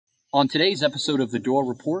On today's episode of the Door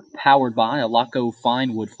Report, powered by Alaco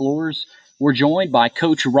Fine Wood Floors, we're joined by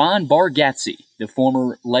Coach Ron Bargatze, the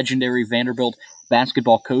former legendary Vanderbilt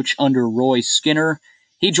basketball coach under Roy Skinner.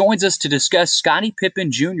 He joins us to discuss Scottie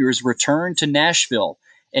Pippen Jr.'s return to Nashville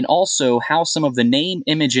and also how some of the name,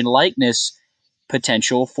 image, and likeness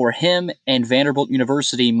potential for him and Vanderbilt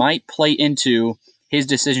University might play into his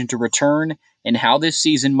decision to return and how this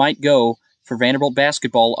season might go for Vanderbilt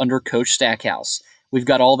basketball under Coach Stackhouse. We've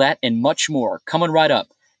got all that and much more coming right up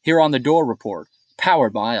here on the Door Report,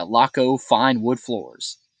 powered by Alaco Fine Wood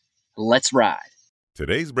Floors. Let's ride.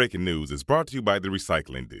 Today's breaking news is brought to you by the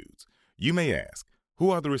Recycling Dudes. You may ask, who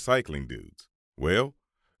are the Recycling Dudes? Well,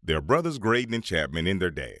 they're brothers Graydon and Chapman and their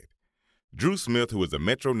dad. Drew Smith, who is a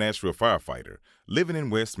Metro Nashville firefighter living in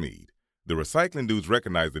Westmead. The Recycling Dudes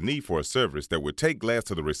recognize the need for a service that would take glass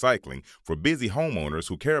to the recycling for busy homeowners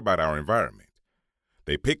who care about our environment.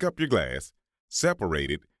 They pick up your glass, separate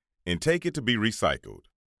it, and take it to be recycled.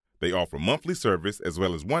 They offer monthly service as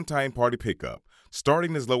well as one-time party pickup,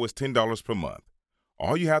 starting as low as $10 per month.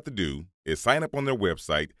 All you have to do is sign up on their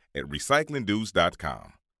website at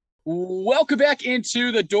recyclingdudes.com. Welcome back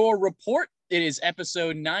into the Door Report. It is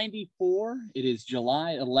episode 94. It is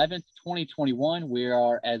July 11th, 2021. We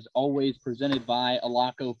are, as always, presented by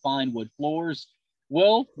Alaco Fine Wood Floors.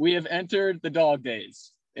 Will, we have entered the dog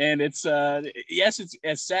days. And it's, yes, it's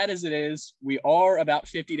as sad as it is. We are about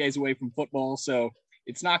 50 days away from football, so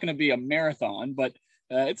it's not going to be a marathon, but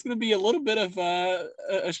it's going to be a little bit of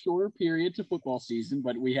a shorter period to football season,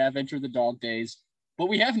 but we have entered the dog days. But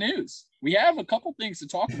we have news. We have a couple things to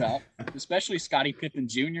talk about, especially Scottie Pippen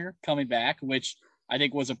Jr. coming back, which I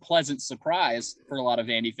think was a pleasant surprise for a lot of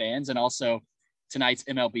Vandy fans, and also tonight's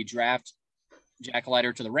MLB draft, Jack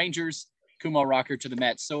Leiter to the Rangers, Kumar Rocker to the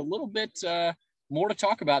Mets. So a little bit more to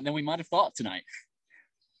talk about than we might have thought tonight.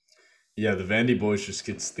 Yeah, the Vandy boys just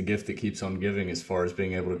gets the gift that keeps on giving as far as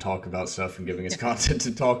being able to talk about stuff and giving us content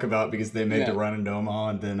to talk about because they made the run into Omaha,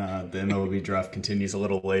 and then the MLB draft continues a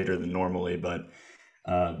little later than normally. But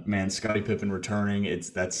man, Scottie Pippen returning,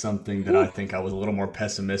 that's something that I think I was a little more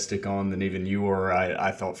pessimistic on than even you were.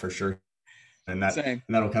 I thought for sure. And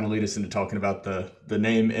that'll kind of lead us into talking about the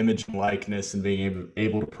name, image, and likeness and being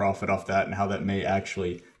able to profit off that and how that may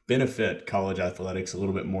actually benefit college athletics a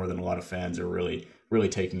little bit more than a lot of fans are really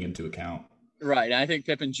taking into account. Right. I think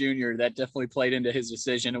Pippen Jr., that definitely played into his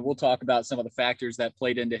decision. And we'll talk about some of the factors that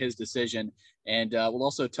played into his decision. And we'll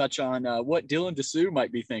also touch on what Dylan Dessou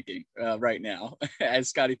might be thinking right now as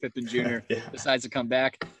Scottie Pippen Jr. decides to come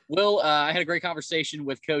back. Will, I had a great conversation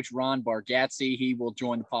with Coach Ron Bargatze. He will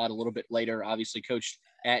join the pod a little bit later, obviously coached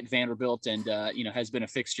at Vanderbilt and, has been a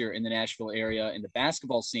fixture in the Nashville area in the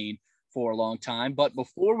basketball scene for a long time. But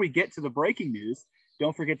before we get to the breaking news,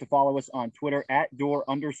 don't forget to follow us on Twitter at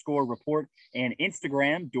Door_report and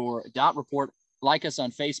Instagram, Door.report. Like us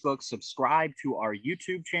on Facebook, subscribe to our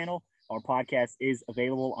YouTube channel. Our podcast is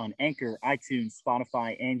available on Anchor, iTunes,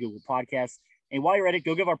 Spotify, and Google Podcasts. And while you're at it,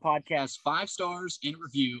 go give our podcast 5 stars and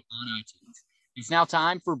review on iTunes. It's now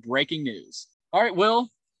time for breaking news. All right, Will,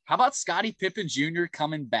 how about Scottie Pippen Jr.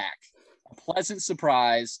 coming back? A pleasant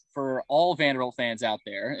surprise for all Vanderbilt fans out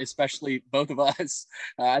there, especially both of us.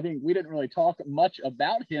 I think we didn't really talk much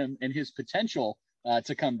about him and his potential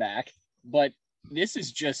to come back, but this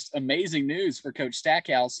is just amazing news for Coach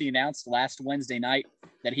Stackhouse. He announced last Wednesday night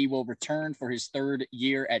that he will return for his 3rd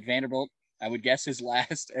year at Vanderbilt. I would guess his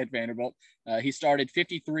last at Vanderbilt. He started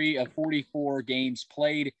 53 of 44 games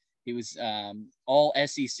played. He was all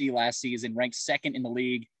SEC last season, ranked 2nd in the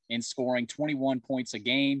league in scoring 21 points a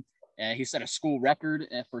game. He set a school record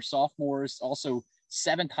for sophomores, also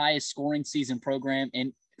 7th highest scoring season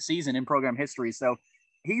in program history. So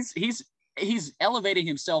he's elevating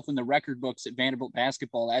himself in the record books at Vanderbilt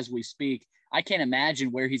basketball as we speak. I can't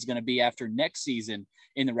imagine where he's going to be after next season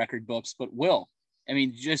in the record books, but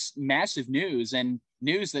just massive news and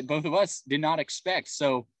news that both of us did not expect.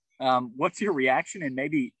 So what's your reaction and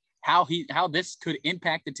maybe how this could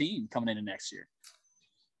impact the team coming into next year?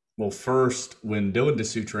 Well, first, when Dylan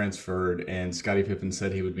Dessou transferred and Scottie Pippen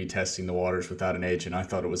said he would be testing the waters without an agent, I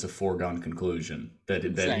thought it was a foregone conclusion that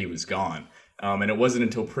he was gone. And it wasn't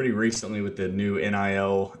until pretty recently with the new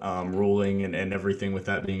NIL ruling and everything with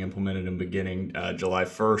that being implemented and beginning July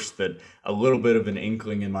 1st that a little bit of an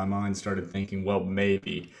inkling in my mind started thinking, well,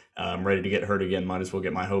 maybe I'm ready to get hurt again. Might as well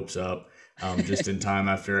get my hopes up. Just in time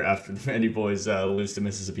after the Vandy boys lose to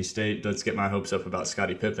Mississippi State. Let's get my hopes up about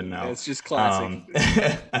Scottie Pippen now. It's just classic.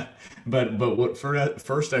 But what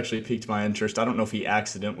first actually piqued my interest, I don't know if he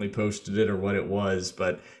accidentally posted it or what it was,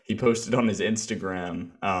 but he posted on his Instagram.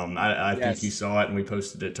 I think you Yes. saw it, and we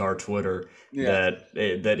posted it to our Twitter Yeah.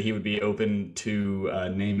 that he would be open to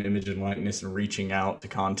name, image, and likeness and reaching out to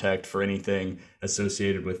contact for anything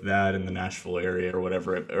associated with that in the Nashville area or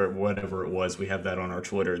whatever it was. We have that on our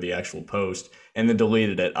Twitter, the actual post, and then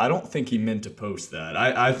deleted it. I don't think he meant to post that.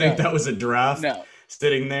 I think No. that was a draft No.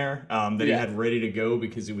 sitting there that he Yeah. had ready to go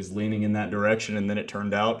because he was leaning in that direction, and then it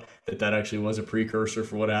turned out that actually was a precursor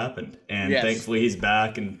for what happened. And Yes. thankfully he's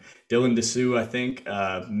back. And Dylan Dessou, I think,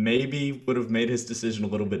 maybe would have made his decision a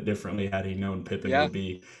little bit differently had he known Pippen Yeah. would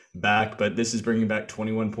be back. But this is bringing back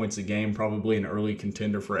 21 points a game, probably an early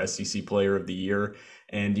contender for SEC Player of the Year.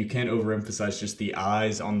 And you can't overemphasize just the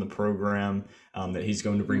eyes on the program that he's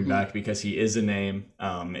going to bring back, because he is a name.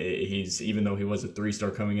 He's, even though he was a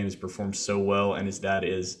 3-star coming in, has performed so well, and his dad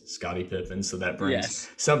is Scottie Pippen, so that brings Yes.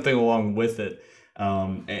 something along with it.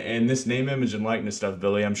 And this name, image, and likeness stuff,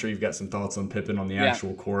 Billy, I'm sure you've got some thoughts on Pippen on the Yeah.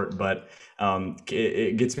 actual court, but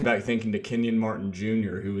it gets me back thinking to Kenyon Martin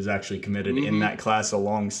Jr., who was actually committed in that class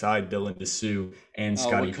alongside Dylan Dessou and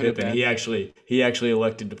Scottie what could have Pippen. been. He actually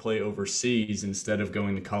elected to play overseas instead of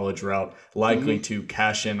going the college route, likely to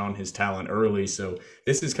cash in on his talent early. So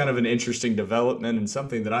this is kind of an interesting development and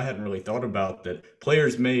something that I hadn't really thought about, that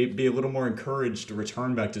players may be a little more encouraged to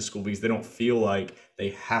return back to school because they don't feel like they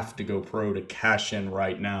have to go pro to cash in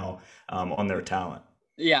right now on their talent.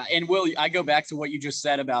 Yeah, and Will, I go back to what you just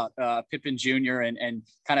said about Pippen Jr. and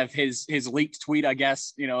kind of his leaked tweet, I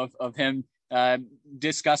guess, of him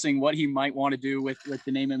discussing what he might want to do with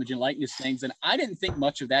the name, image, and likeness things. And I didn't think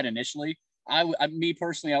much of that initially. Me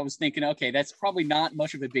personally, I was thinking, okay, that's probably not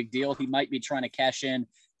much of a big deal. He might be trying to cash in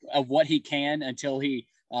of what he can until he,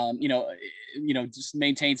 just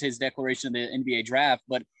maintains his declaration of the NBA draft.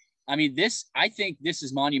 But I mean, I think this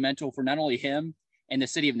is monumental for not only him and the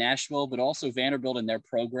city of Nashville, but also Vanderbilt and their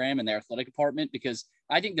program and their athletic department, because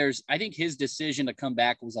I think his decision to come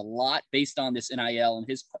back was a lot based on this NIL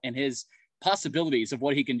and his possibilities of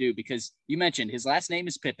what he can do. Because you mentioned his last name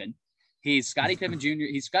is Pippen. He's Scottie Pippen Jr.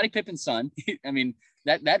 He's Scottie Pippen's son. I mean,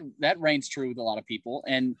 that reigns true with a lot of people.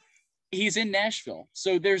 And he's in Nashville.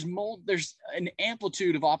 So there's an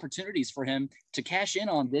amplitude of opportunities for him to cash in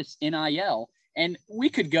on this NIL. And we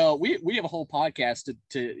could go, we have a whole podcast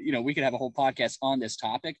we could have a whole podcast on this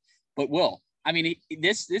topic, but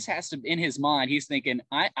this has to, in his mind, he's thinking,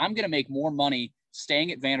 I'm going to make more money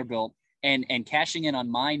staying at Vanderbilt and cashing in on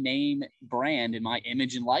my name brand and my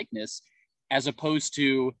image and likeness, as opposed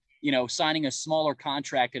to, signing a smaller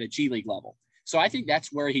contract at a G League level. So I think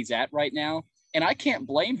that's where he's at right now. And I can't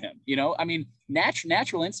blame him.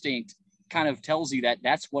 Natural instinct kind of tells you that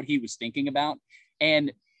that's what he was thinking about.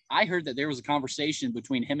 And I heard that there was a conversation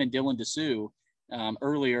between him and Dylan Dessou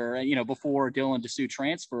earlier, before Dylan Dessou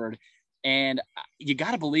transferred. And you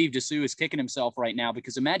got to believe Dessou is kicking himself right now,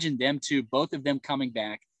 because imagine both of them coming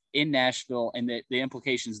back in Nashville and the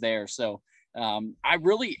implications there. So I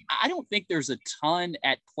don't think there's a ton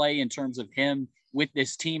at play in terms of him with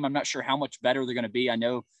this team. I'm not sure how much better they're going to be. I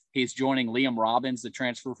know he's joining Liam Robbins, the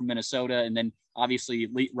transfer from Minnesota, and then obviously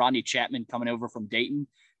Rodney Chapman coming over from Dayton,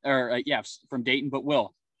 from Dayton. But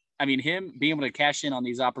him being able to cash in on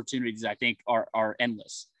these opportunities, I think, are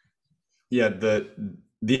endless. Yeah, the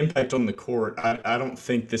impact on the court, I don't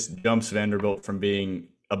think this jumps Vanderbilt from being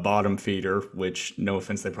a bottom feeder, which, no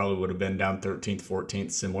offense, they probably would have been down 13th,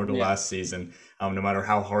 14th, similar to last season. No matter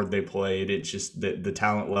how hard they played, it's just the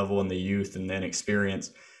talent level and the youth and then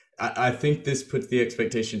experience. I think this puts the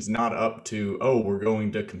expectations not up to, we're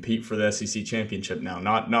going to compete for the SEC championship now,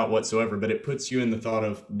 not whatsoever, but it puts you in the thought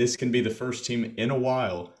of, this can be the first team in a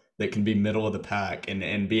while that can be middle of the pack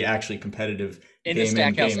and be actually competitive in the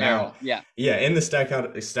Stackhouse era. Yeah, in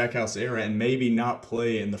the Stackhouse era, and maybe not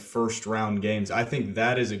play in the first round games. I think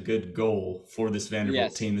that is a good goal for this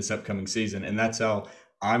Vanderbilt team this upcoming season, and that's how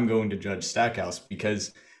I'm going to judge Stackhouse,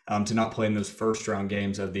 because to not play in those first round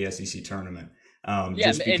games of the SEC tournament.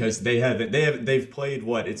 Just because they've played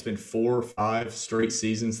it's been 4 or 5 straight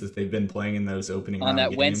seasons that they've been playing in those opening on that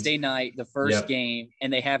games. Wednesday night, the first game,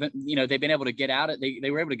 and they haven't, they've been able to get out of it. They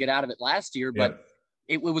were able to get out of it last year, but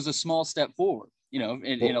it was a small step forward,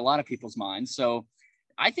 in a lot of people's minds. So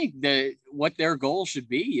I think what their goal should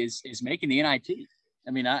be is making the NIT.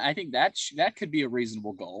 I think that could be a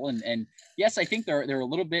reasonable goal. And yes, I think they're a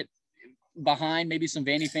little bit behind maybe some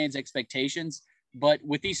Vandy fans' expectations. But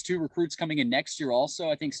with these 2 recruits coming in next year also,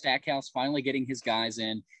 I think Stackhouse finally getting his guys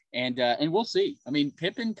in, and we'll see.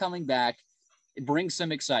 Pippen coming back, it brings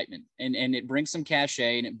some excitement, and it brings some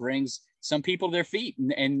cachet, and it brings some people to their feet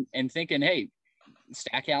and thinking, hey,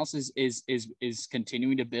 Stackhouse is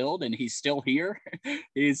continuing to build, and he's still here.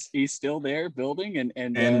 he's still there building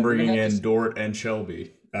and bringing in Dort and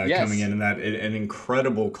Shelby. coming in, and that an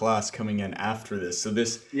incredible class coming in after this. So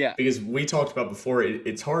this, because we talked about before,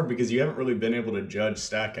 it's hard because you haven't really been able to judge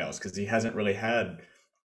Stackhouse because he hasn't really had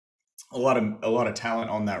a lot of talent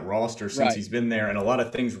on that roster since he's been there, and a lot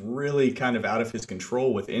of things really kind of out of his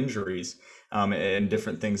control with injuries and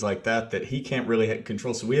different things like that he can't really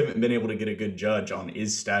control. So we haven't been able to get a good judge on,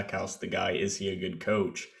 is Stackhouse the guy? Is he a good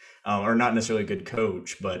coach? Or not necessarily a good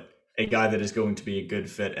coach, but a guy that is going to be a good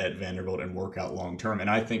fit at Vanderbilt and work out long term. And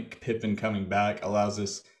I think Pippen coming back allows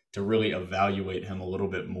us to really evaluate him a little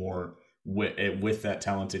bit more with that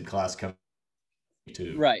talented class coming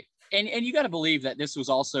too. Right. And you got to believe that this was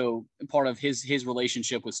also part of his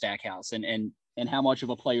relationship with Stackhouse and how much of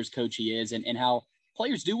a player's coach he is and how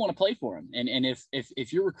players do want to play for him. And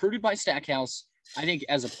if you're recruited by Stackhouse, I think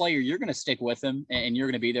as a player, you're going to stick with him and you're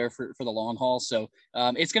going to be there for the long haul. So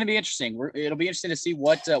it's going to be interesting. It'll be interesting to see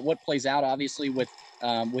what plays out, obviously, with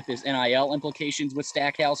his NIL implications with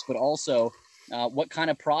Stackhouse, but also what kind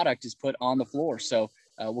of product is put on the floor. So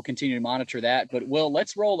we'll continue to monitor that. But Will,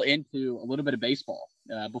 let's roll into a little bit of baseball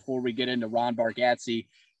before we get into Ron Bargatze.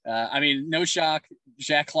 No shock,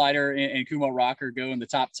 Jack Leiter and Kumar Rocker go in the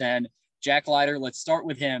top 10. Jack Leiter, let's start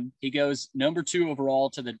with him. He goes number 2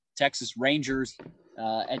 overall to the Texas Rangers.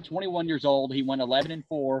 At 21 years old, he went 11-4,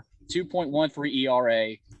 2.13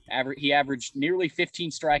 ERA. He averaged nearly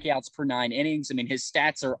 15 strikeouts per 9 innings. I mean, his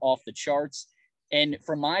stats are off the charts. And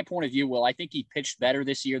from my point of view, Will, I think he pitched better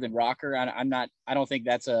this year than Rocker. I don't think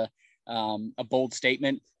that's a bold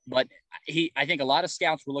statement, but I think a lot of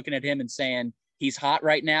scouts were looking at him and saying he's hot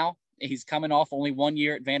right now. He's coming off only 1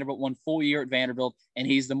 year at Vanderbilt, 1 full year at Vanderbilt, and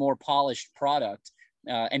he's the more polished product.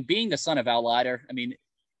 And being the son of Al Leiter, I mean,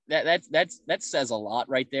 that says a lot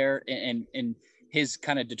right there, and his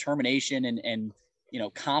kind of determination and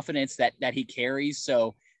confidence that he carries.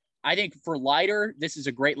 So I think for Leiter, this is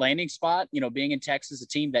a great landing spot. Being in Texas, a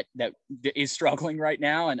team that is struggling right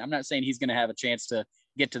now, and I'm not saying he's going to have a chance to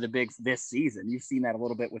get to the bigs this season. You've seen that a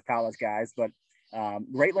little bit with college guys, but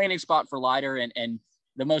great landing spot for Leiter, and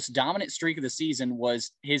the most dominant streak of the season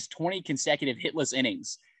was his 20 consecutive hitless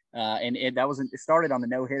innings. It started on the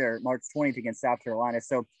no-hitter March 20th against South Carolina.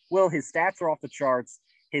 So, Will, his stats are off the charts.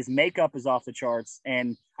 His makeup is off the charts.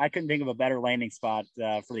 And I couldn't think of a better landing spot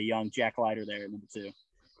for the young Jack Leiter there at number 2.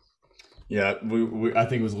 Yeah, I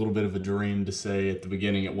think it was a little bit of a dream to say at the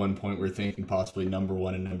beginning. At one point, we were thinking possibly number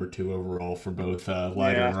 1 and number 2 overall for both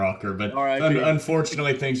Leiter and Rocker. But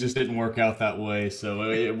unfortunately, things just didn't work out that way.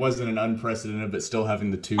 So it wasn't an unprecedented, but still having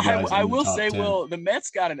the 2 guys I in the will top say, 10. Will, the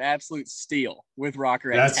Mets got an absolute steal with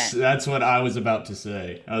Rocker at 10. That's what I was about to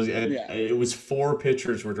say. It was 4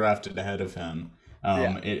 pitchers were drafted ahead of him.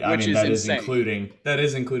 That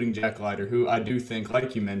is including Jack Leiter, who I do think,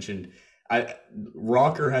 like you mentioned,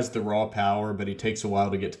 Rocker has the raw power, but he takes a while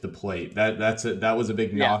to get to the plate. That was a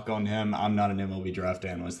big knock on him. I'm not an MLB draft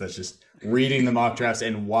analyst. That's just reading the mock drafts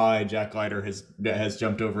and why Jack Leiter has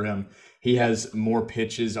jumped over him. He has more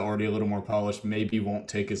pitches, already a little more polished. Maybe won't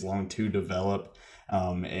take as long to develop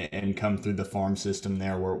and come through the farm system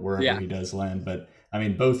there wherever he does land. But I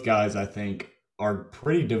mean, both guys I think are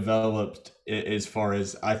pretty developed as far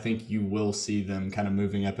as I think you will see them kind of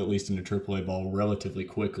moving up, at least into AAA ball, relatively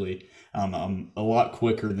quickly. A lot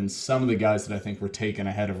quicker than some of the guys that I think were taken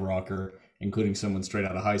ahead of Rocker, including someone straight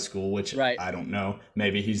out of high school, which I don't know.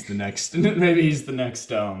 Maybe he's the next. The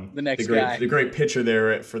great pitcher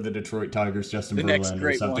there for the Detroit Tigers, Justin Verlander,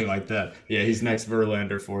 or something like that. Yeah, he's next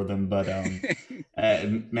Verlander for them. But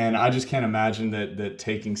man, I just can't imagine that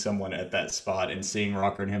taking someone at that spot and seeing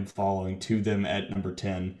Rocker and him following to them at number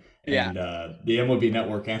 10. And the MLB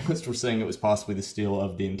Network analysts were saying it was possibly the steal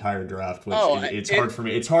of the entire draft, which it's hard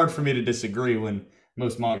for me to disagree when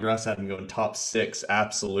most mock drafts have them going top 6,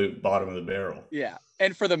 absolute bottom of the barrel. Yeah.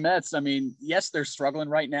 And for the Mets, I mean, yes, they're struggling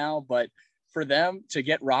right now, but for them to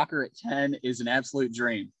get Rocker at 10 is an absolute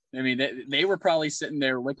dream. I mean, they were probably sitting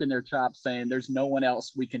there licking their chops saying there's no one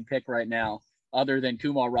else we can pick right now other than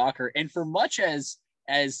Kumar Rocker. And for much as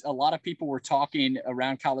a lot of people were talking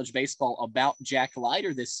around college baseball about Jack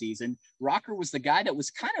Leiter this season, Rocker was the guy that was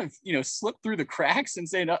kind of, slipped through the cracks and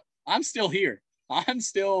saying, I'm still here. I'm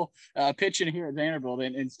still pitching here at Vanderbilt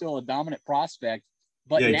and still a dominant prospect.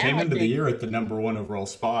 But he came into the year at the number 1 overall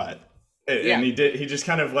spot. And he just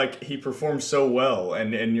kind of he performed so well.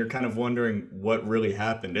 And you're kind of wondering what really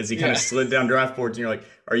happened as he kind of slid down draft boards. And you're like,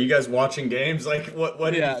 are you guys watching games?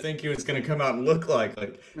 What did you think he was going to come out and look like?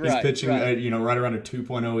 He's pitching, right around a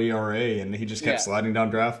 2.0 ERA, and he just kept sliding down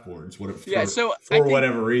draft boards for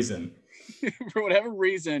whatever reason. for whatever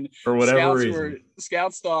reason, For whatever reason.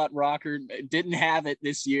 Scouts thought Rocker didn't have it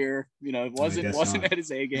this year. It wasn't at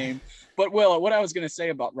his A game. But Will, what I was going to say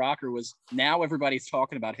about Rocker was now everybody's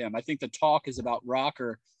talking about him. I think the talk is about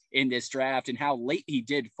Rocker in this draft and how late he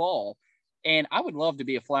did fall. And I would love to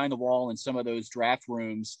be a fly on the wall in some of those draft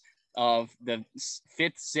rooms of the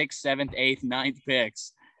 5th, 6th, 7th, 8th, 9th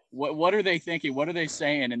picks. What are they thinking? What are they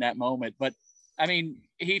saying in that moment? But I mean,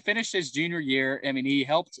 he finished his junior year. I mean, he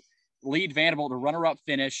helped lead Vanderbilt to runner-up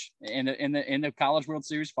finish in the College World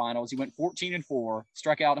Series finals. He went 14-4,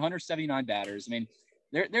 struck out 179 batters. I mean,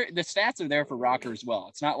 the stats are there for Rocker as well.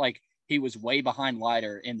 It's not like he was way behind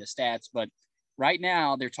Leiter in the stats, but right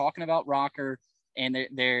now they're talking about Rocker, and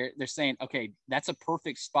they're saying, okay, that's a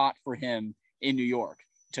perfect spot for him in New York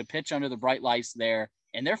to pitch under the bright lights there.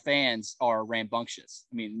 And their fans are rambunctious.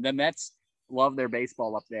 I mean, the Mets love their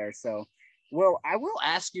baseball up there. So, well, I will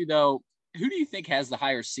ask you though, who do you think has the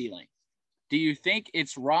higher ceiling? Do you think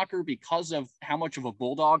it's Rocker because of how much of a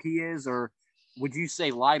bulldog he is, or would you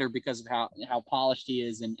say Leiter because of how polished he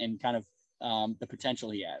is and kind of the potential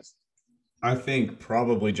he has? I think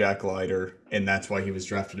probably Jack Leiter, and that's why he was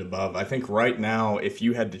drafted above. I think right now, if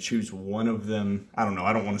you had to choose one of them, I don't know,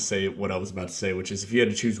 I don't want to say what I was about to say, which is if you had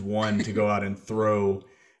to choose one to go out and throw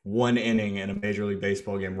one inning in a Major League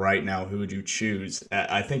Baseball game right now, who would you choose?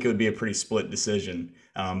 I think it would be a pretty split decision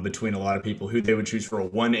between a lot of people who they would choose for a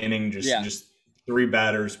one inning, just 3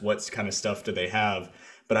 batters, what kind of stuff do they have?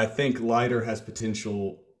 But I think Leiter has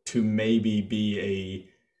potential to maybe be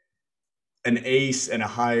an ace and a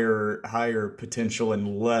higher potential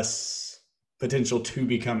and less potential to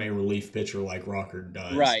become a relief pitcher like Rocker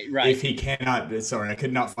does. Right. If he cannot, sorry, I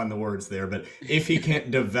could not find the words there, but if he can't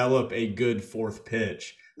develop a good fourth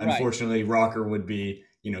pitch, unfortunately, Rocker would be,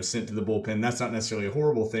 sent to the bullpen. That's not necessarily a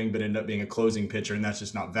horrible thing, but end up being a closing pitcher, and that's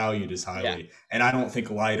just not valued as highly. Yeah. And I don't think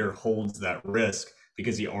Leiter holds that risk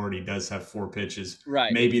because he already does have 4 pitches.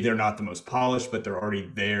 Right. Maybe they're not the most polished, but they're already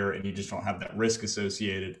there, and you just don't have that risk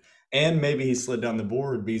associated. And maybe he slid down the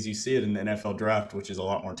board because you see it in the NFL draft, which is a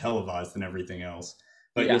lot more televised than everything else.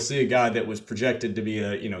 But you'll see a guy that was projected to be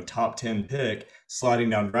a top 10 pick sliding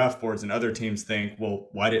down draft boards, and other teams think, well,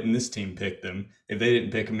 why didn't this team pick them? If they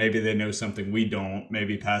didn't pick him, maybe they know something we don't,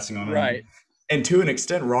 maybe passing on him. And to an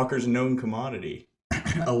extent, Rocker's a known commodity.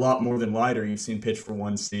 A lot more than Leiter. You've seen pitch for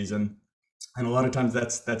one season. And a lot of times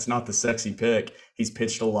that's not the sexy pick. He's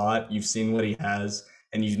pitched a lot. You've seen what he has.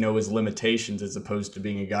 And you know his limitations as opposed to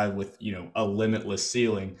being a guy with, a limitless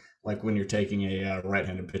ceiling, like when you're taking a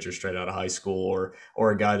right-handed pitcher straight out of high school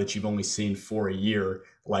or a guy that you've only seen for a year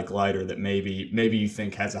like Leiter that maybe you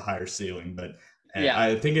think has a higher ceiling. But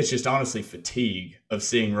I think it's just honestly fatigue of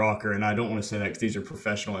seeing Rocker. And I don't want to say that because these are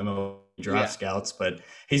professional MLB draft scouts, but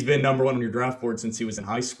he's been number 1 on your draft board since he was in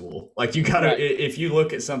high school. Like you gotta, if you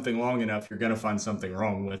look at something long enough, you're gonna find something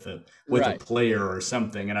wrong with a player or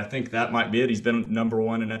something. And I think that might be it. He's been number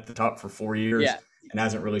 1 and at the top for 4 years and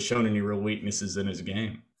hasn't really shown any real weaknesses in his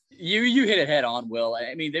game. You hit it head on, Will.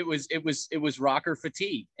 I mean, it was Rocker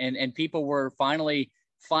fatigue, and people were finally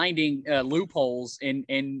finding loopholes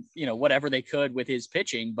in whatever they could with his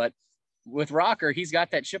pitching. But with Rocker, he's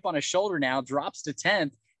got that chip on his shoulder now, drops to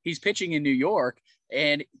 10th. He's pitching in New York,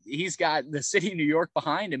 and he's got the city of New York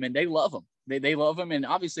behind him, and they love him. They love him, and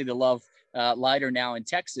obviously they love Leiter now in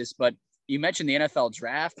Texas. But you mentioned the NFL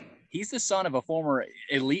draft. He's the son of a former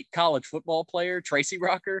elite college football player, Tracy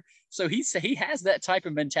Rocker. So he has that type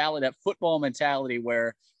of mentality, that football mentality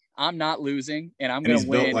where I'm not losing, and I'm going to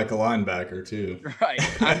win. He's built like a linebacker too. Right.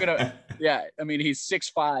 I'm going to I mean, he's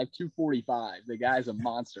 6'5", 245. The guy's a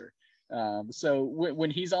monster. So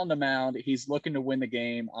when he's on the mound, he's looking to win the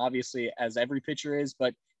game, obviously, as every pitcher is,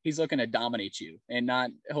 but he's looking to dominate you and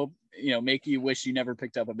not make you wish you never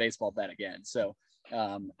picked up a baseball bat again. So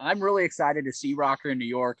I'm really excited to see Rocker in New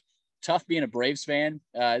York. Tough being a Braves fan,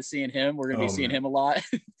 seeing him. We're going to be seeing him a lot.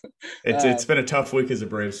 It's been a tough week as a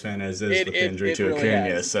Braves fan, as is with the injury to really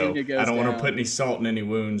Acuna. So I don't want to put any salt in any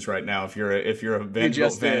wounds right now if you're a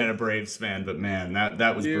Vanderbilt fan and a Braves fan. But man,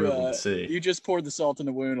 that was brutal to see. You just poured the salt in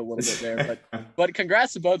the wound a little bit there. But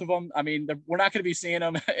congrats to both of them. I mean, we're not going to be seeing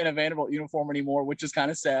them in a Vanderbilt uniform anymore, which is kind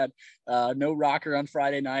of sad. No Rocker on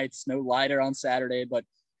Friday nights, no Leiter on Saturday. But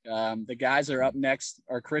the guys that are up next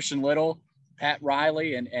are Christian Little, Pat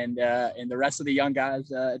Riley, and the rest of the young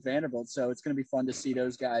guys at Vanderbilt. So it's going to be fun to see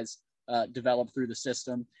those guys develop through the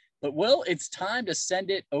system. But Will, it's time to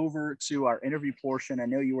send it over to our interview portion. I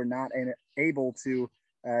know you were not able to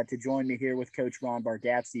join me here with Coach Ron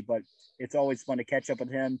Bargatze, but it's always fun to catch up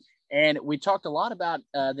with him. And we talked a lot about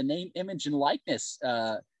the name, image, and likeness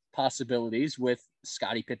possibilities with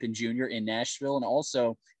Scottie Pippen Jr. in Nashville, and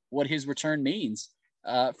also what his return means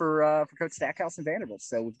for Coach Stackhouse and Vanderbilt.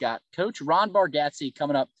 So we've got Coach Ron Bargatze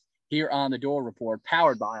coming up here on the Door Report,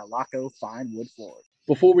 powered by Alaco Fine Wood Floors.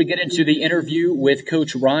 Before we get into the interview with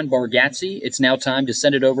Coach Ron Bargatze, it's now time to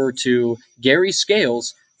send it over to Gary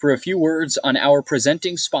Scales for a few words on our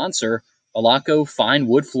presenting sponsor, Alaco Fine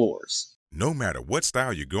Wood Floors. No matter what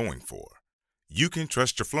style you're going for, you can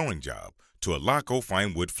trust your flooring job to Alaco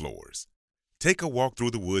Fine Wood Floors. Take a walk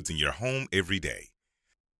through the woods in your home every day.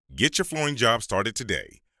 Get your flooring job started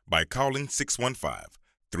today by calling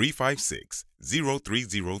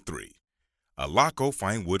 615-356-0303. Alaco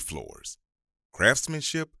Fine Wood Floors.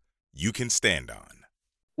 Craftsmanship you can stand on.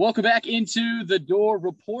 Welcome back into the Door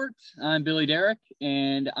Report. I'm Billy Derrick,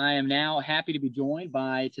 and I am now happy to be joined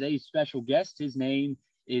by today's special guest. His name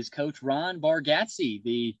is Coach Ron Bargatze,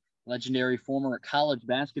 the legendary former college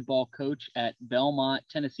basketball coach at Belmont,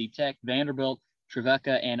 Tennessee Tech, Vanderbilt,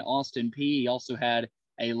 Trevecca, and Austin Peay. He also had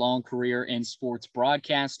a long career in sports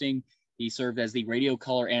broadcasting. He served as the radio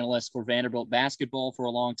color analyst for Vanderbilt basketball for a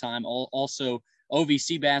long time, also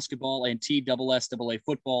OVC basketball and TSSAA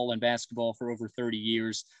football and basketball for over 30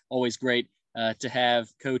 years. Always great to have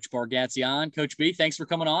Coach Bargatze on. Coach B, thanks for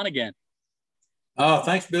coming on again. Oh,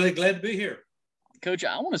 thanks, Billy. Glad to be here. Coach,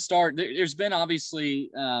 I want to start. There's been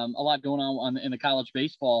obviously a lot going on in the college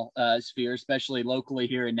baseball sphere, especially locally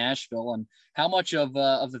here in Nashville. And how much of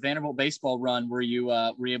the Vanderbilt baseball run were you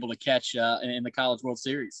able to catch in the College World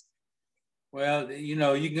Series? Well, you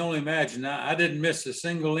can only imagine. I didn't miss a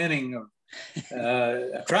single inning.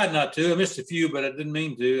 I tried not to. I missed a few, but I didn't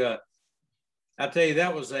mean to. I tell you,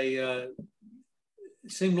 that was it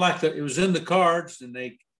seemed like it was in the cards, and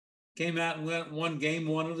they came out and won game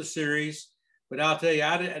one of the series. But I'll tell you,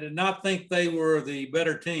 I did not think they were the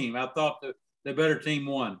better team. I thought the better team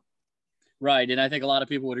won. Right, and I think a lot of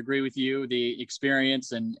people would agree with you. The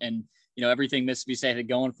experience and everything Mississippi State had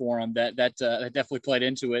going for them, that definitely played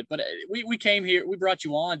into it. But we came here, we brought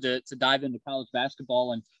you on to dive into college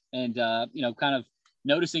basketball and kind of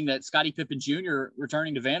noticing that Scottie Pippen Jr.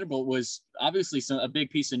 returning to Vanderbilt was obviously a big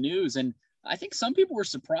piece of news. And I think some people were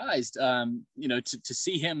surprised, to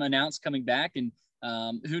see him announce coming back. And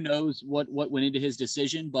who knows what went into his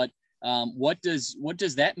decision. But what does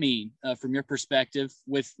that mean from your perspective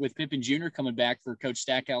with Pippen Jr. coming back for Coach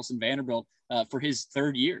Stackhouse and Vanderbilt for his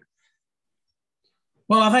third year?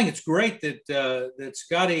 Well, I think it's great that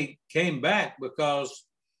Scottie came back because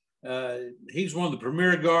he's one of the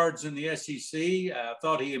premier guards in the SEC. I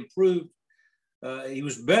thought he improved. He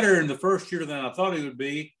was better in the first year than I thought he would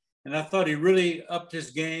be. And I thought he really upped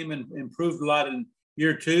his game and improved a lot in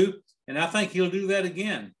year two. And I think he'll do that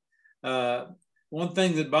again. One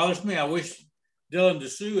thing that bothers me, I wish Dylan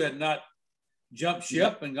Dessou had not jumped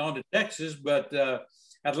ship and gone to Texas, but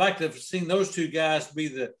I'd like to have seen those two guys be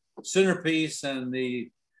the centerpiece and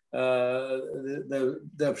the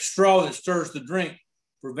straw that stirs the drink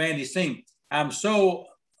for Vandy's team. I'm so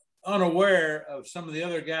unaware of some of the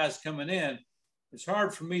other guys coming in. It's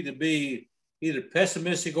hard for me to be either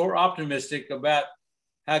pessimistic or optimistic about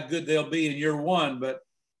how good they'll be in year one, but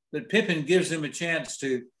Pippen gives them a chance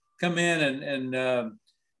to come in and a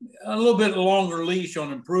little bit longer leash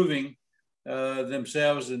on improving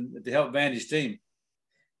themselves and to help Vandy's team.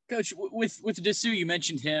 Coach, with Dessou, you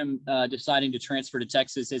mentioned him deciding to transfer to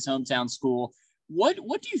Texas, his hometown school. What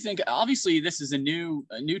do you think? Obviously, this is a new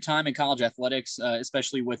time in college athletics,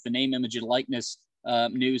 especially with the name, image, and likeness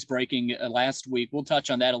news breaking last week. We'll touch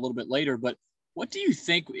on that a little bit later. But what do you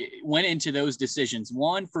think went into those decisions?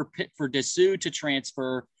 One, for Dessou to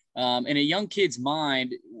transfer, in a young kid's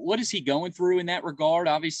mind, what is he going through in that regard?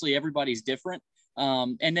 Obviously, everybody's different.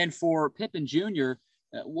 And then for Pippen Jr.,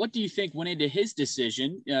 what do you think went into his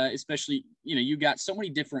decision? Especially, you got so many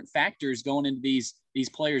different factors going into these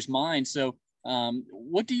players' minds. So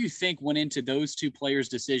what do you think went into those two players'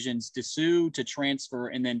 decisions, Dessou to transfer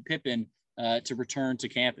and then Pippen to return to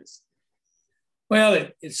campus? Well,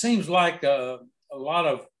 it seems like a lot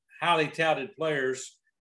of highly touted players,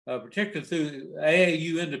 particularly through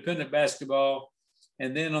AAU independent basketball,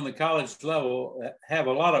 and then on the college level, have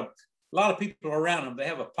a lot of people around them. They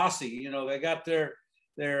have a posse. They got their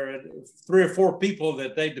 3 or 4 people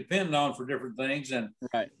that they depend on for different things, and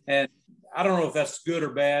right. And I don't know if that's good or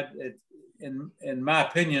bad. In my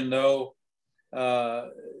opinion, though,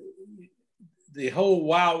 the whole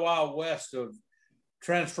wild west of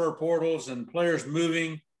transfer portals and players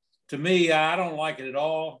moving, to me, I don't like it at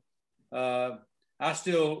all. I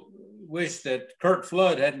still wish that Kurt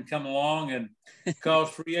Flood hadn't come along and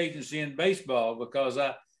caused free agency in baseball, because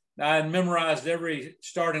I had memorized every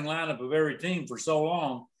starting lineup of every team for so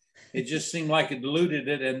long. It just seemed like it diluted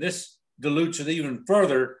it, and this dilutes it even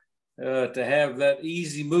further to have that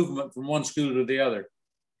easy movement from one school to the other.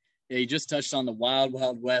 Yeah, you just touched on the wild,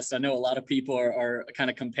 wild west. I know a lot of people are kind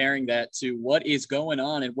of comparing that to what is going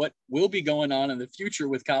on and what will be going on in the future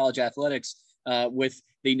with college athletics, with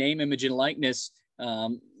the name, image, and likeness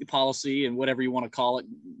policy and whatever you want to call it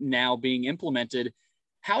now being implemented.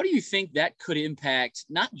 How do you think that could impact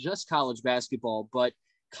not just college basketball, but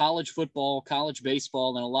college football, college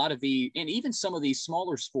baseball, and a lot of and even some of these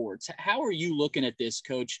smaller sports? How are you looking at this,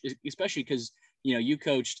 Coach, especially because, you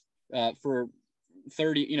coached for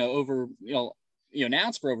 30, now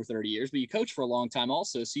it's for over 30 years, but you coached for a long time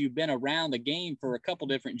also. So you've been around the game for a couple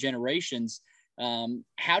different generations.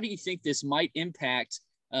 How do you think this might impact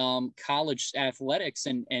college athletics?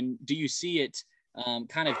 And do you see it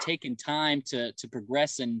kind of taking time to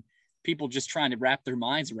progress and people just trying to wrap their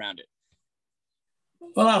minds around it?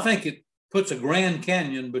 Well, I think it puts a Grand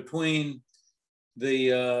Canyon between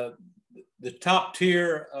the top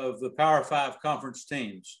tier of the Power Five conference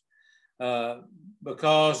teams.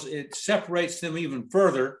 Because it separates them even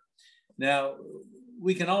further. Now,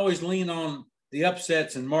 we can always lean on the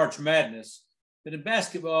upsets in March Madness, but in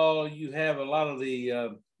basketball, you have a lot of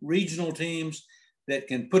the regional teams that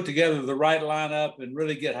can put together the right lineup and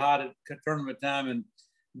really get hot at tournament time and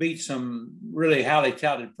beat some really highly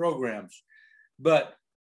touted programs. But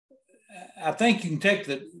I think you can take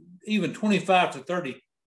even 25 to 30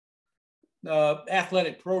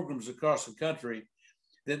 athletic programs across the country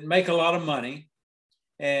that make a lot of money,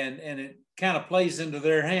 and it kind of plays into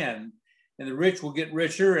their hand, and the rich will get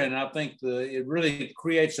richer. And I think it really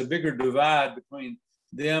creates a bigger divide between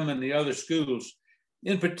them and the other schools.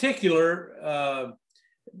 In particular,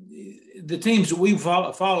 the teams that we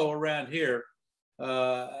follow around here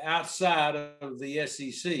outside of the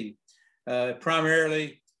SEC,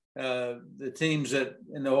 primarily the teams that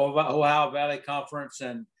in the Ohio Valley Conference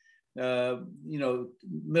and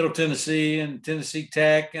Middle Tennessee and Tennessee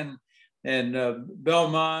Tech and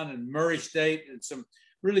Belmont and Murray State, and some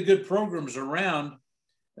really good programs around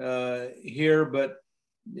here. But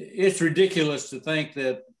it's ridiculous to think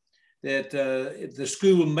that if the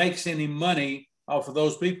school makes any money off of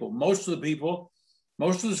those people. Most of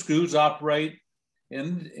the schools operate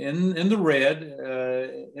in the red,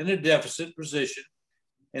 in a deficit position,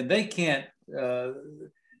 and they can't.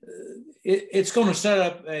 It's going to set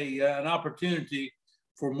up an opportunity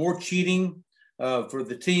for more cheating for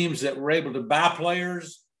the teams that were able to buy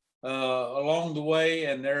players along the way.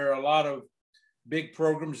 And there are a lot of big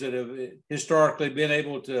programs that have historically been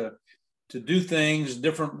able to do things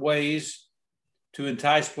different ways to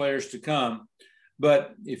entice players to come.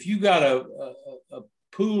 But if you got a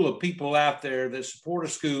pool of people out there that support a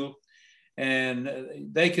school and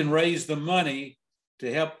they can raise the money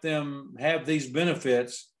to help them have these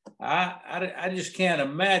benefits, I just can't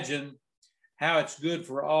imagine how it's good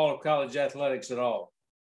for all of college athletics at all.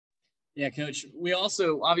 Yeah, Coach. We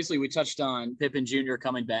also, obviously, we touched on Pippen Jr.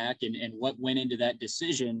 coming back and what went into that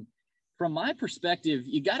decision. From my perspective,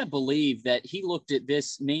 you got to believe that he looked at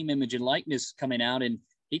this name, image, and likeness coming out, and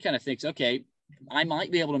he kind of thinks, okay, I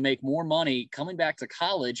might be able to make more money coming back to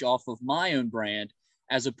college off of my own brand,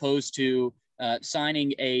 as opposed to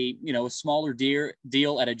signing a smaller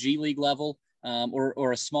deal at a G League level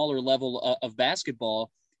or a smaller level of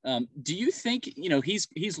basketball. Do you think,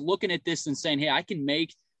 he's looking at this and saying, hey, I can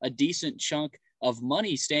make a decent chunk of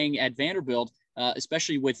money staying at Vanderbilt,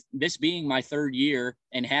 especially with this being my third year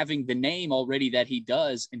and having the name already that he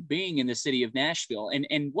does and being in the city of Nashville?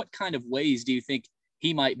 And what kind of ways do you think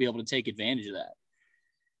he might be able to take advantage of that?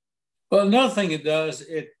 Well, another thing it does,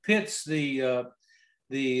 it pits the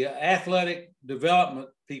athletic development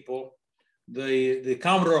people, the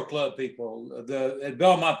Commodore Club people, at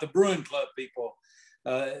Belmont, the Bruin Club people.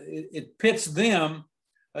 It pits them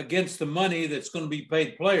against the money that's going to be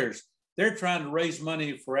paid players. They're trying to raise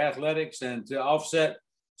money for athletics and to offset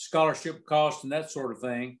scholarship costs and that sort of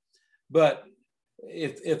thing. But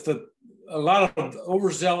if a lot of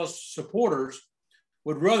overzealous supporters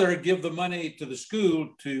would rather give the money to the school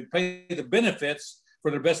to pay the benefits for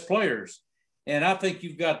their best players. And I think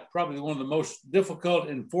you've got probably one of the most difficult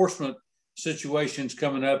enforcement situations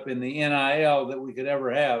coming up in the NIL that we could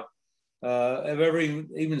ever have. I've ever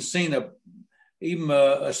even seen a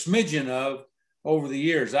smidgen of over the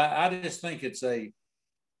years. I just think it's a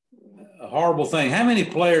horrible thing. How many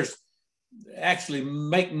players actually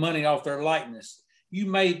make money off their likeness? You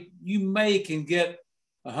may can get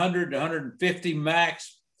 100 to 150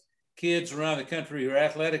 max kids around the country who are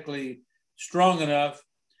athletically strong enough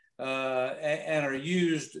and are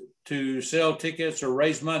used to sell tickets or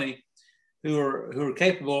raise money, who are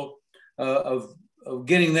capable of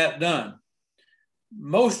getting that done.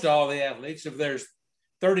 Most all the athletes, if there's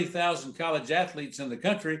 30,000 college athletes in the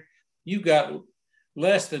country, you've got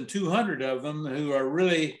less than 200 of them who are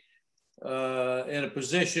really in a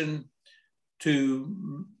position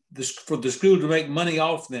for the school to make money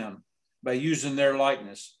off them by using their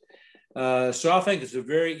likeness. So I think it's a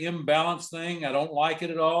very imbalanced thing. I don't like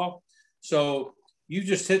it at all. So you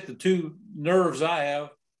just hit the two nerves I have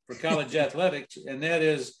for college athletics, and that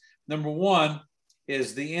is, number one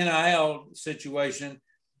is the NIL situation,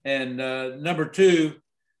 and number two,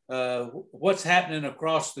 what's happening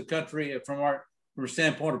across the country from a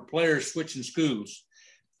standpoint of players switching schools.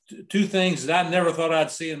 Two things that I never thought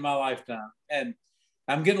I'd see in my lifetime. And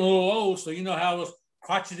I'm getting a little old, so you know how those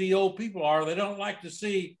crotchety old people are. They don't like to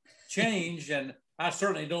see change, and I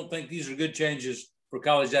certainly don't think these are good changes for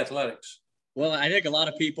college athletics. Well, I think a lot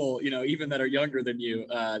of people, even that are younger than you,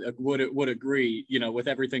 would agree, with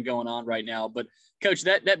everything going on right now. But Coach,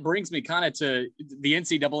 that brings me kind of to the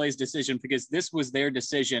NCAA's decision, because this was their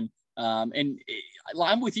decision. And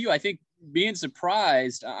I'm with you. I think I'm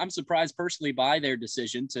surprised personally by their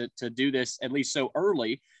decision to do this at least so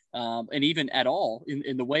early, and even at all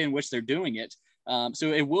in the way in which they're doing it.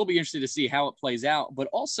 So it will be interesting to see how it plays out. But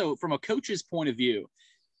also from a coach's point of view,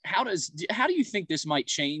 how do you think this might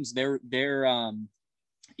change their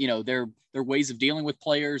ways of dealing with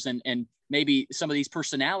players and maybe some of these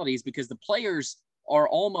personalities, because the players are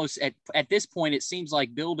almost at this point, it seems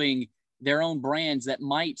like building their own brands that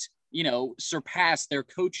might, surpass their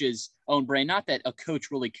coach's own brand. Not that a coach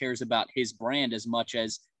really cares about his brand as much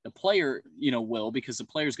as the player, will, because the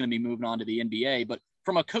player is going to be moving on to the NBA. But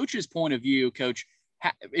from a coach's point of view, Coach,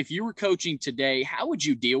 if you were coaching today, how would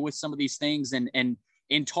you deal with some of these things and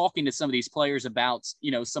in talking to some of these players about,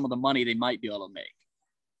 some of the money they might be able to make?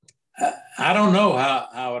 I don't know how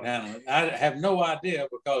I would handle it. I have no idea,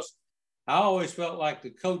 because I always felt like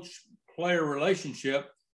the coach-player relationship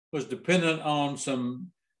was dependent on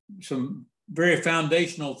some very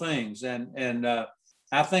foundational things. And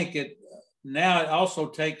I think now it also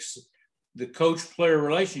takes the coach-player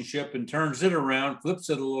relationship and turns it around, flips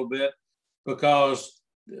it a little bit, because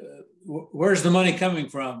where's the money coming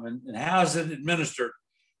from, and how is it administered?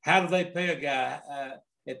 How do they pay a guy?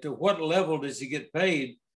 At what level does he get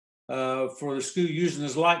paid for the school using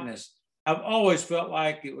his likeness? I've always felt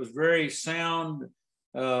like it was very sound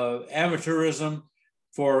amateurism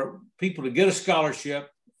for people to get a scholarship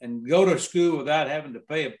and go to school without having to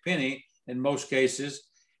pay a penny in most cases,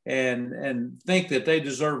 and think that they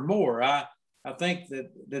deserve more. I think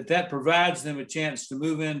that provides them a chance to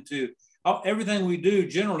move into everything we do.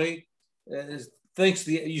 Generally,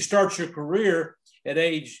 you start your career at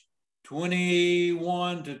age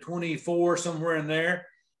 21 to 24, somewhere in there,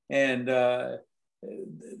 and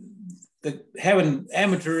having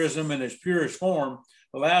amateurism in its purest form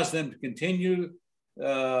allows them to continue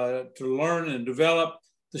to learn and develop.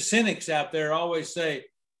 The cynics out there always say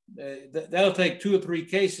they'll take 2 or 3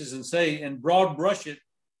 cases and broad brush it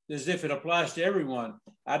as if it applies to everyone.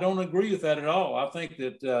 I don't agree with that at all. I think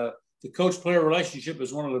that the coach-player relationship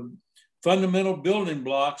is one of the fundamental building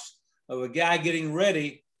blocks of a guy getting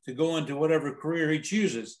ready to go into whatever career he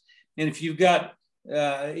chooses. And if you've got,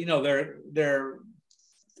 there are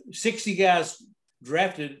 60 guys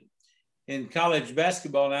drafted in college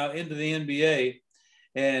basketball now into the NBA,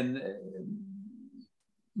 and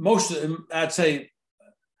most of them, I'd say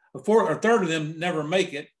a third of them never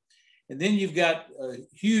make it. And then you've got a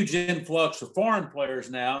huge influx of foreign players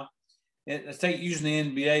now. And let's take using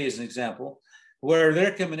the NBA as an example, where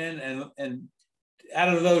they're coming in and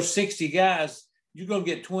out of those 60 guys, you're going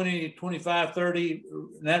to get 20, 25, 30,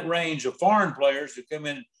 in that range of foreign players who come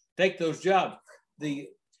in and take those jobs.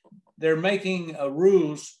 They're making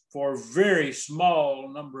rules for a very small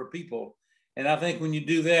number of people. And I think when you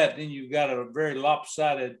do that, then you've got a very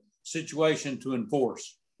lopsided situation to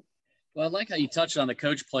enforce. Well, I like how you touched on the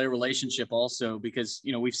coach-player relationship also, because,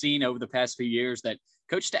 we've seen over the past few years that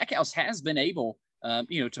Coach Stackhouse has been able,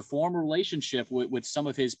 to form a relationship with some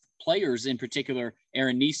of his players, in particular,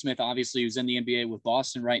 Aaron Nesmith, obviously, who's in the NBA with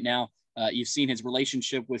Boston right now. You've seen his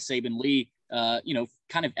relationship with Saban Lee,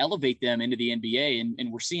 kind of elevate them into the NBA.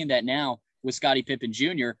 And we're seeing that now with Scottie Pippen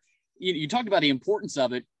Jr. You talked about the importance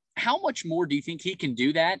of it. How much more do you think he can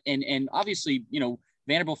do that? And obviously,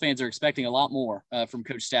 Vanderbilt fans are expecting a lot more from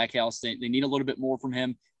Coach Stackhouse. They need a little bit more from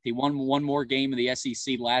him. He won one more game in the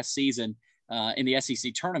SEC last season in the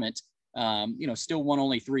SEC tournament. Still won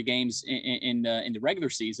only 3 games in the regular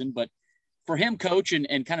season. But for him, Coach,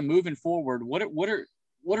 and kind of moving forward, what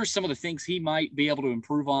are some of the things he might be able to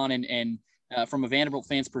improve on, and from a Vanderbilt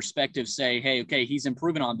fan's perspective, say, hey, okay, he's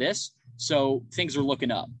improving on this, so things are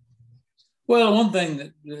looking up? Well, one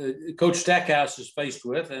thing that Coach Stackhouse is faced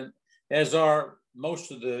with, and as are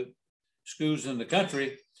most of the schools in the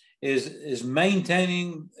country, is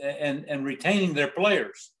maintaining and retaining their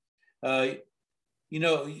players.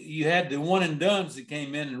 You had the one and dones that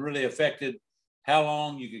came in and really affected how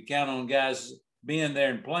long you could count on guys being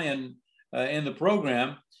there and playing in the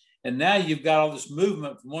program. And now you've got all this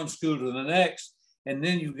movement from one school to the next. And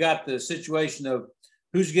then you've got the situation of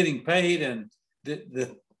who's getting paid and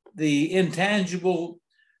the intangible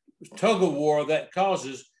tug of war that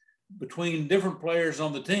causes between different players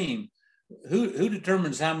on the team. Who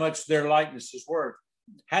determines how much their likeness is worth?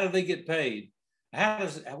 How do they get paid?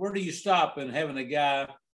 Where do you stop in having a guy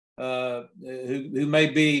who may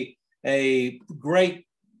be a great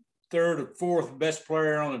third or fourth best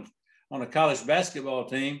player on a college basketball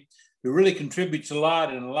team, who really contributes a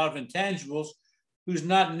lot and a lot of intangibles, who's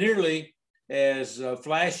not nearly as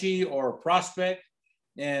flashy or a prospect,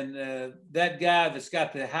 and that guy that's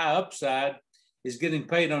got the high upside is getting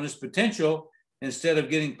paid on his potential instead of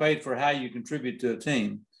getting paid for how you contribute to a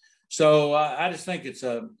team. So I just think it's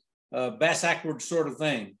a bass-backward sort of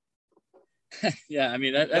thing. Yeah, I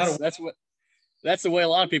mean that's the way a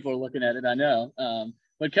lot of people are looking at it. I know.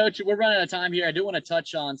 But Coach, we're running out of time here. I do want to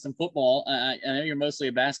touch on some football. I know you're mostly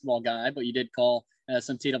a basketball guy, but you did call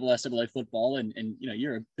some TSSAA football, and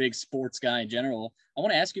you're a big sports guy in general. I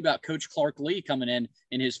want to ask you about Coach Clark Lee coming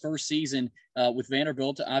in his first season with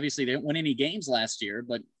Vanderbilt. Obviously, they didn't win any games last year,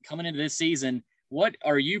 but coming into this season, what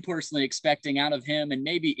are you personally expecting out of him, and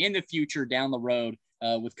maybe in the future down the road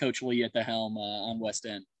with Coach Lee at the helm on West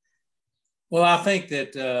End? Well, I think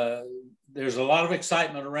that there's a lot of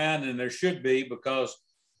excitement around, and there should be, because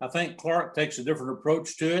I think Clark takes a different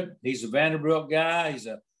approach to it. He's a Vanderbilt guy. He's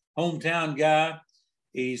a hometown guy.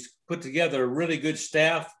 He's put together a really good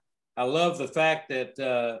staff. I love the fact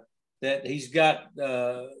that he's got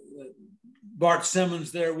Bart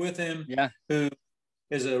Simmons there with him, who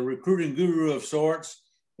is a recruiting guru of sorts.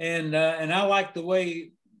 And I like the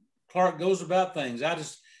way Clark goes about things.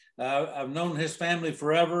 I've known his family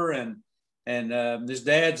forever, and his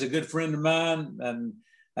dad's a good friend of mine, and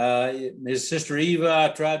his sister Eva,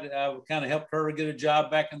 I kind of helped her get a job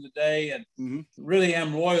back in the day, and really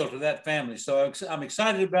am loyal to that family. So I'm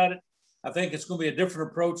excited about it. I think it's going to be a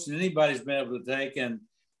different approach than anybody's been able to take, and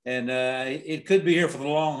it could be here for the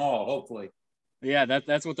long haul, hopefully. Yeah,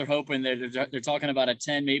 that's what they're hoping. They're talking about a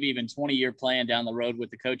 10, maybe even 20-year plan down the road with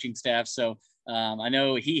the coaching staff. So I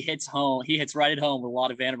know he hits right at home with a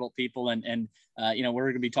lot of Vanderbilt people, and we're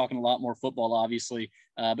going to be talking a lot more football, obviously.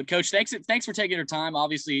 But Coach, thanks for taking your time,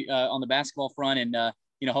 obviously, on the basketball front, and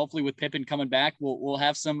hopefully with Pippen coming back, we'll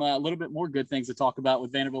have some a little bit more good things to talk about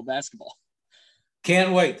with Vanderbilt basketball.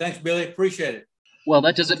 Can't wait. Thanks, Billy. Appreciate it. Well,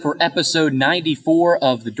 that does it for episode 94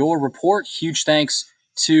 of the Door Report. Huge thanks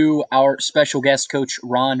to our special guest, Coach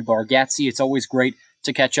Ron Bargatze. It's always great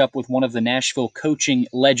to catch up with one of the Nashville coaching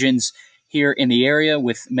legends here in the area,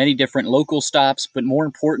 with many different local stops, but more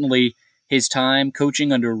importantly, his time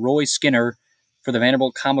coaching under Roy Skinner for the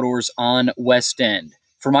Vanderbilt Commodores on West End.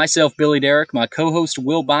 For myself, Billy Derrick, my co-host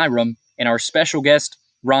Will Byram, and our special guest,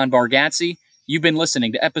 Ron Bargatze, you've been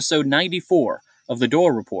listening to episode 94 of the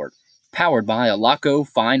Door Report, powered by Alaco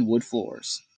Fine Wood Floors.